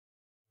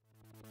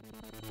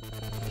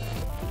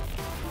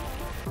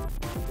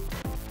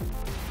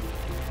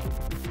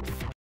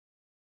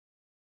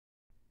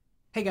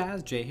Hey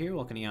guys, Jay here,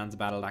 welcome to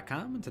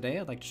EonsOfBattle.com, and today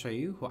I'd like to show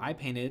you how I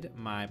painted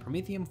my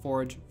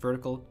PromethiumForge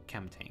vertical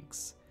chem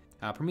tanks.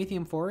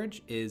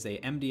 PromethiumForge is a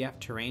MDF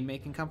terrain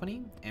making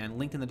company, and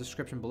linked in the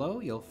description below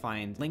you'll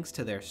find links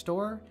to their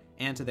store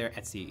and to their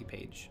Etsy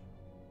page.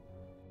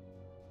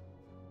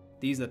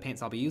 These are the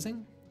paints I'll be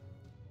using.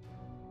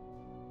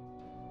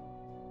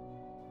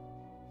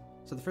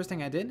 So the first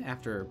thing I did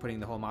after putting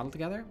the whole model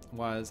together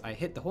was I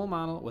hit the whole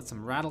model with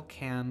some Rattle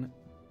Can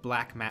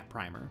black matte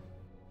primer.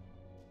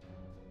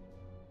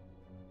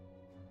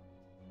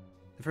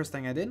 The first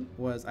thing I did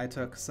was I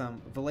took some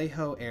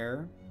Vallejo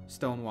Air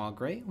Stonewall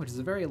Gray, which is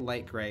a very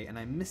light gray, and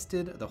I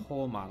misted the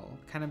whole model,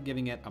 kind of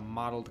giving it a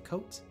mottled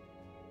coat.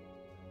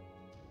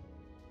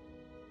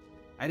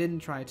 I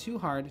didn't try too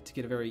hard to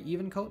get a very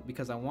even coat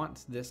because I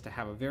want this to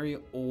have a very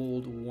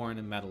old,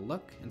 worn metal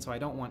look, and so I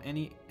don't want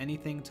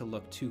anything to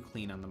look too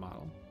clean on the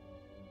model.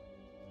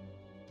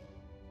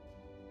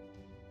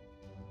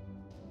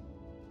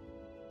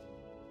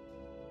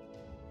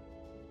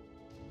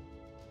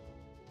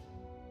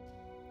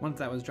 Once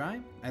that was dry,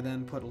 I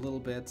then put a little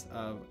bit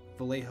of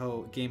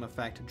Vallejo Game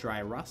Effect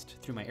Dry Rust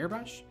through my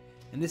airbrush,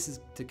 and this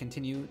is to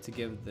continue to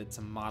give it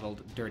some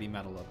mottled, dirty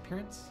metal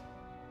appearance.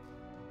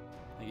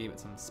 I gave it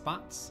some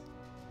spots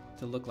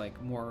to look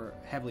like more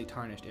heavily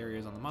tarnished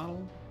areas on the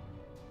model.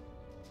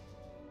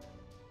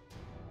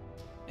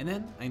 And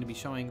then I'm going to be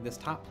showing this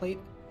top plate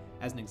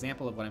as an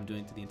example of what I'm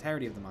doing to the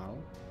entirety of the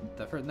model.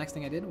 The next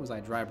thing I did was I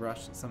dry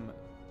brushed some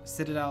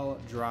Citadel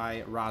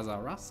Dry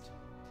Raza Rust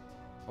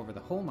over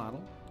the whole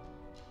model.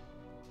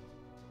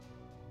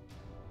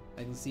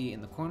 I can see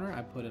in the corner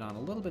I put it on a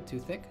little bit too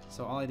thick,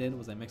 so all I did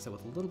was I mixed it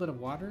with a little bit of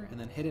water and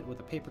then hit it with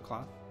a paper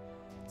cloth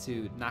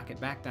to knock it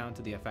back down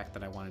to the effect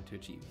that I wanted to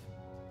achieve.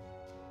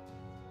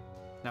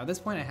 Now at this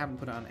point I haven't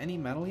put on any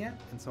metal yet,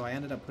 and so I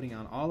ended up putting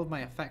on all of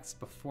my effects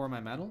before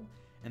my metal,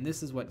 and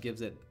this is what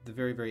gives it the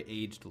very, very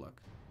aged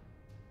look.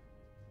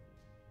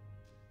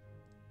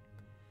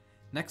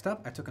 Next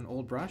up, I took an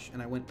old brush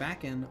and I went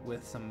back in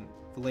with some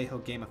Vallejo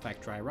Game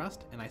Effect Dry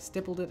Rust, and I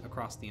stippled it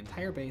across the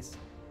entire base,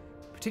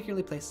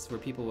 particularly places where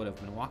people would have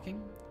been walking.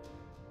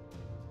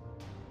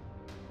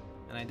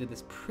 And I did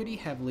this pretty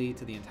heavily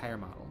to the entire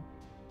model.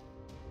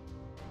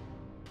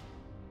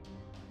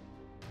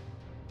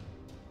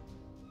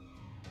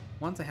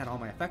 Once I had all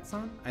my effects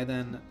on, I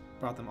then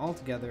brought them all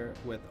together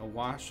with a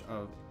wash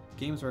of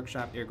Games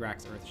Workshop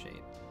Irgrax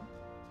Earthshade.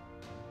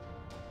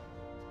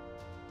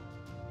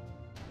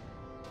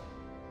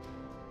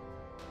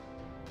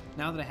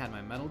 Now that I had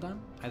my metal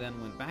done, I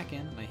then went back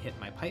in and I hit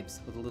my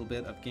pipes with a little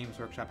bit of Games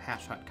Workshop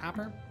Hash Hut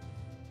Copper.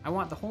 I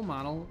want the whole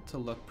model to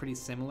look pretty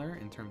similar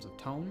in terms of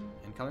tone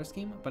and color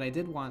scheme, but I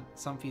did want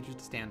some features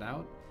to stand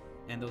out,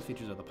 and those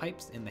features are the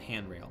pipes and the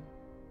handrail.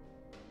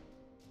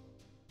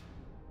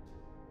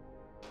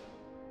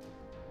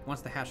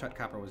 Once the Hash Hut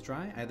Copper was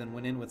dry, I then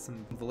went in with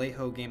some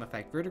Vallejo Game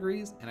Effect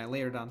Verdigris, and I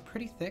layered it on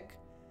pretty thick,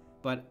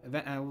 but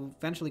I will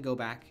eventually go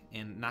back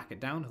and knock it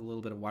down with a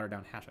little bit of watered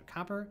down Hash Hut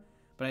Copper.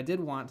 But I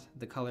did want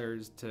the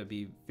colors to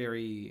be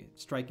very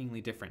strikingly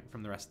different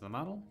from the rest of the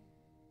model.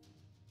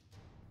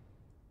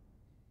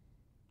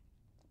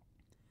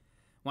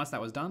 Once that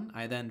was done,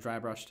 I then dry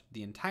brushed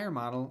the entire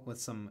model with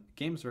some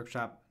Games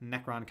Workshop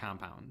Necron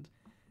Compound.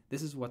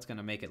 This is what's going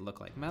to make it look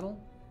like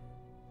metal,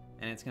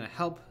 and it's going to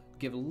help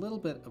give a little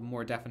bit of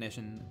more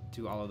definition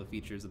to all of the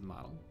features of the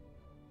model.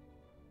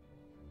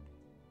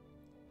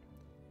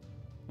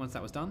 Once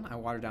that was done, I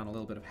watered down a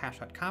little bit of Hash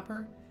Hut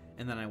Copper,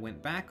 and then I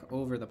went back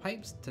over the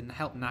pipes to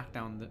help knock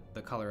down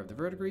the color of the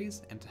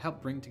verdigris and to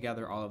help bring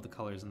together all of the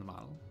colors in the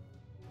model.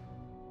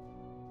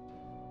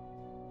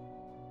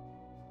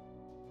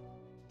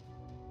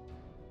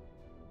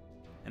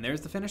 And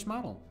there's the finished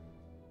model.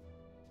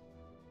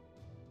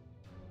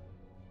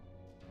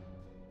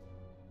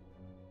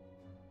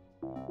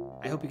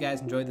 I hope you guys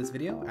enjoyed this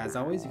video. As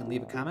always, you can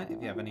leave a comment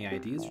if you have any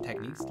ideas or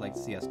techniques you'd like to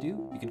see us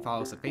do. You can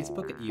follow us at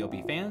Facebook at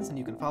EOBFans, and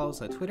you can follow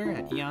us on Twitter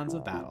at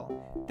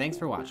EonsOfBattle. Thanks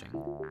for watching.